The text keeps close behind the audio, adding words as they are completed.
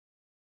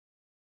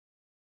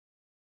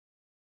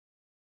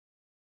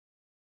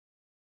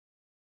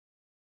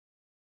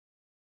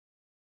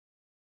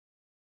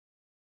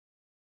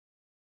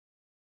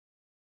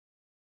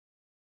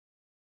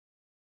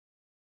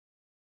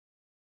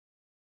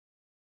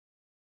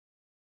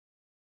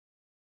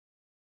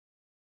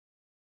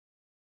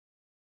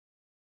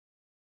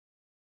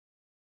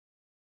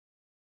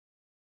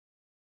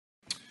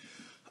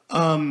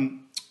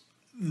Um,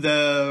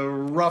 the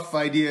rough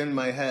idea in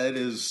my head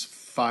is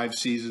 5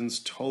 seasons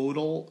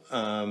total.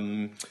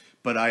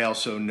 But I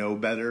also know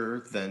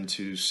better than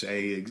to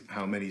say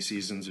how many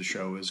seasons a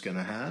show is going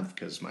to have,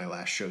 because my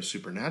last show,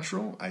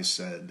 Supernatural, I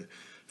said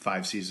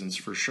 5 seasons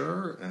for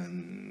sure,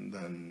 and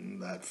then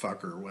that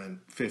fucker went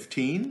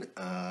 15.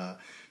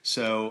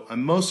 So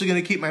I'm mostly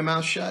going to keep my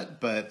mouth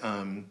shut, but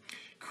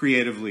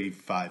creatively,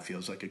 5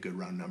 feels like a good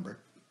round number.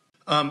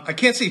 I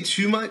can't say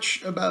too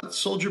much about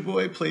Soldier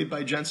Boy, played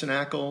by Jensen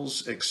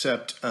Ackles,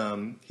 except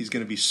he's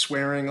going to be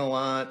swearing a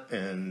lot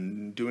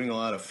and doing a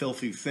lot of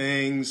filthy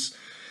things.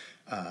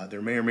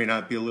 There may or may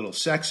not be a little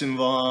sex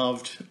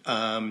involved.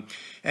 And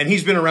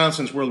he's been around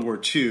since World War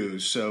II,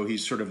 so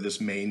he's sort of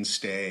this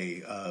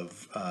mainstay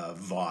of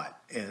Vought.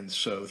 And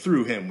so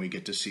through him, we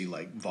get to see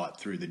like Vought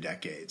through the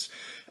decades.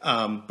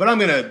 But I'm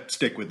going to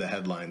stick with the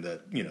headline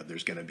that,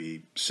 there's going to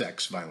be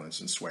sex, violence,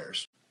 and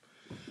swears.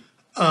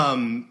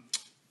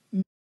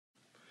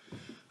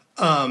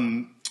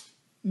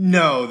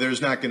 No,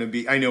 there's not going to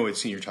be. I know what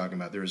scene you're talking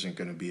about. There isn't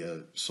going to be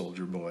a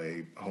Soldier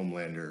Boy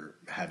Homelander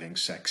having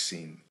sex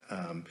scene.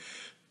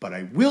 But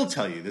I will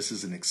tell you, this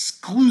is an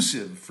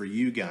exclusive for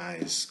you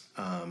guys.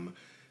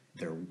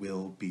 There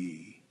will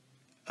be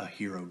a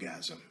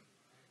hero-gasm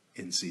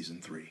in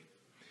season 3.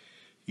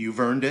 You've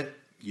earned it,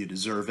 you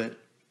deserve it,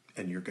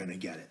 and you're going to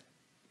get it.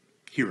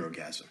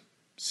 Hero-gasm,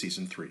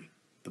 season 3,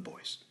 The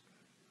Boys.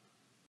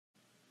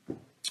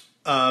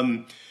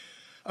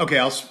 Okay,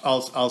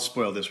 I'll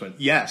spoil this one.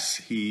 Yes,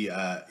 he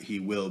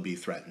will be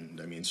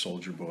threatened. I mean,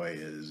 Soldier Boy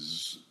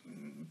is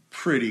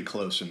pretty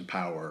close in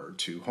power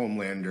to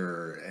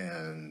Homelander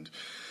and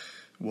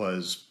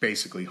was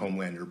basically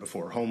Homelander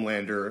before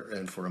Homelander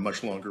and for a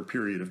much longer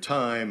period of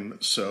time.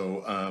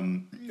 So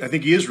I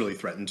think he is really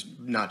threatened,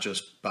 not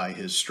just by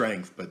his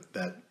strength, but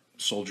that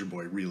Soldier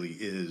Boy really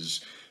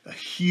is a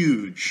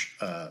huge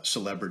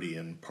celebrity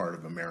and part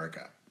of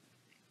America.